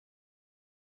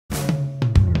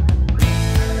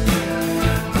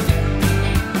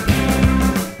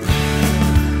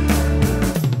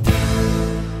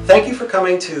for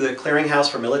coming to the Clearinghouse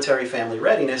for Military Family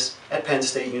Readiness at Penn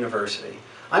State University.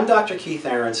 I'm Dr. Keith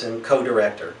Aronson,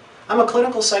 co-director. I'm a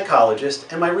clinical psychologist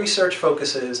and my research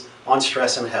focuses on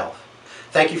stress and health.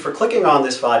 Thank you for clicking on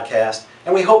this podcast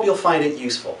and we hope you'll find it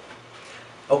useful.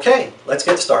 Okay, let's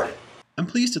get started. I'm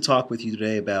pleased to talk with you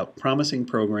today about promising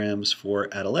programs for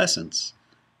adolescents.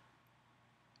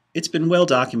 It's been well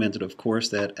documented, of course,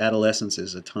 that adolescence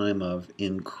is a time of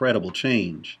incredible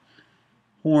change.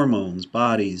 Hormones,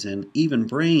 bodies, and even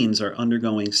brains are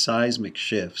undergoing seismic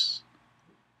shifts.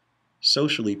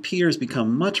 Socially, peers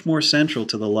become much more central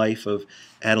to the life of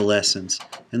adolescents,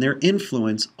 and their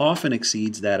influence often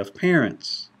exceeds that of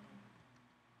parents.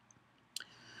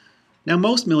 Now,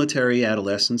 most military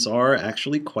adolescents are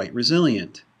actually quite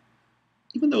resilient.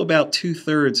 Even though about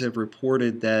 2/3 have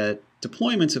reported that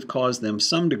deployments have caused them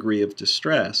some degree of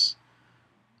distress,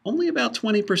 only about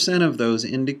 20% of those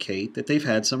indicate that they've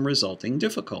had some resulting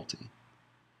difficulty.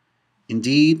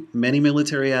 Indeed, many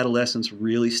military adolescents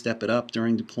really step it up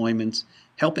during deployments,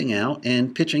 helping out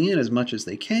and pitching in as much as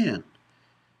they can.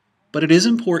 But it is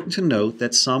important to note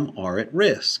that some are at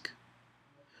risk.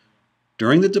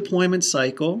 During the deployment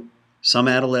cycle, some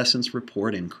adolescents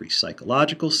report increased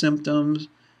psychological symptoms,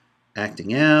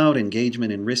 acting out,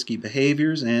 engagement in risky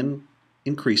behaviors, and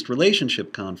increased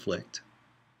relationship conflict.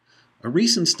 A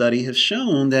recent study has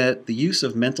shown that the use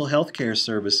of mental health care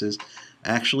services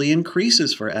actually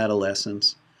increases for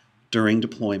adolescents during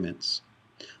deployments.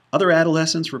 Other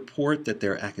adolescents report that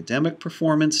their academic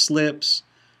performance slips,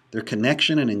 their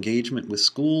connection and engagement with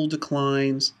school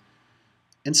declines,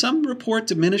 and some report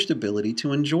diminished ability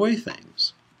to enjoy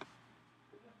things.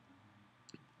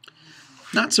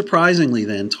 Not surprisingly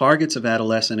then, targets of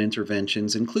adolescent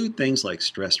interventions include things like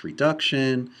stress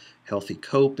reduction, healthy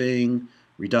coping,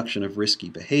 reduction of risky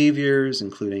behaviors,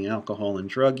 including alcohol and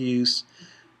drug use,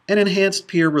 and enhanced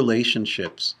peer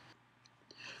relationships.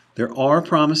 There are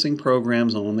promising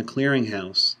programs on the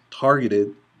Clearinghouse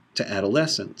targeted to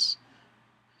adolescents.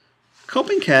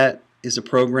 Coping Cat is a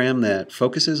program that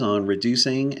focuses on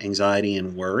reducing anxiety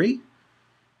and worry,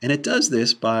 and it does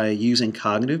this by using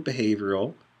cognitive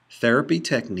behavioral therapy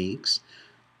techniques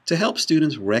to help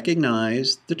students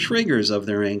recognize the triggers of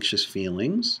their anxious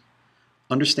feelings,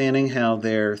 understanding how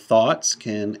their thoughts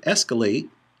can escalate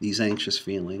these anxious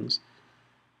feelings,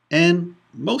 and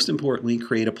most importantly,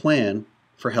 create a plan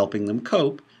for helping them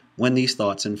cope when these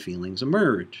thoughts and feelings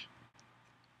emerge.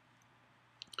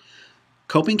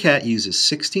 Coping Cat uses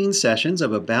 16 sessions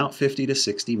of about 50 to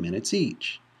 60 minutes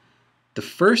each. The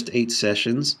first 8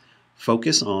 sessions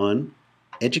focus on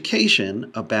education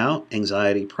about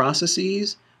anxiety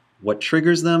processes, what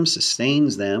triggers them,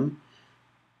 sustains them,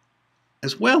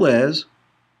 as well as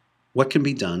what can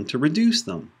be done to reduce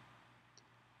them.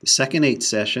 The second 8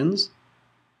 sessions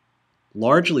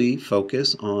largely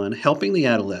focus on helping the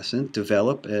adolescent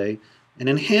develop an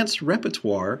enhanced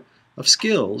repertoire of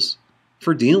skills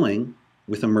for dealing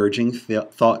with emerging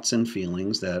thoughts and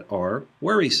feelings that are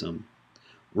worrisome.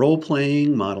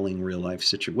 Role-playing, modeling real-life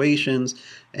situations,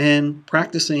 and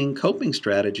practicing coping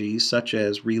strategies such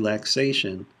as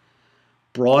relaxation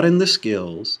broaden the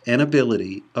skills and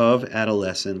ability of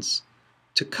adolescents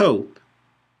to cope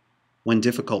when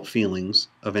difficult feelings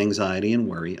of anxiety and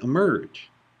worry emerge.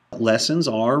 Lessons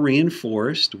are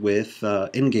reinforced with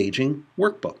engaging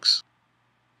workbooks.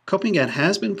 Coping Cat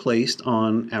has been placed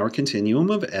on our continuum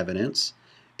of evidence,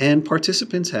 and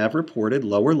participants have reported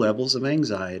lower levels of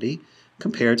anxiety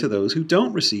compared to those who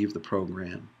don't receive the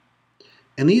program.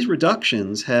 And these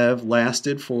reductions have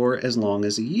lasted for as long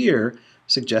as a year,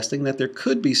 suggesting that there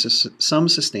could be some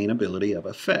sustainability of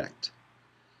effect.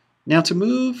 Now, to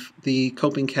move the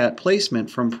Coping Cat placement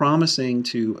from promising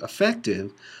to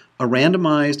effective, a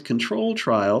randomized control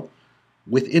trial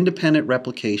with independent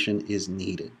replication is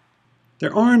needed.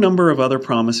 There are a number of other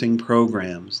promising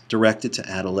programs directed to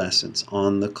adolescents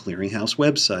on the Clearinghouse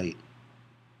website.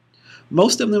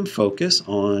 Most of them focus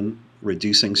on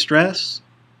reducing stress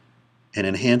and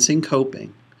enhancing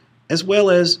coping, as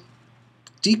well as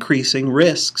decreasing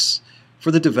risks for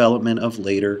the development of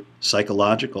later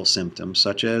psychological symptoms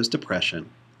such as depression.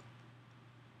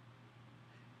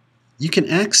 You can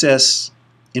access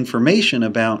information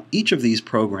about each of these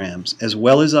programs as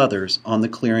well as others on the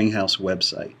Clearinghouse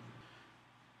website.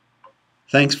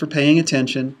 Thanks for paying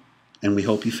attention, and we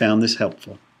hope you found this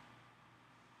helpful.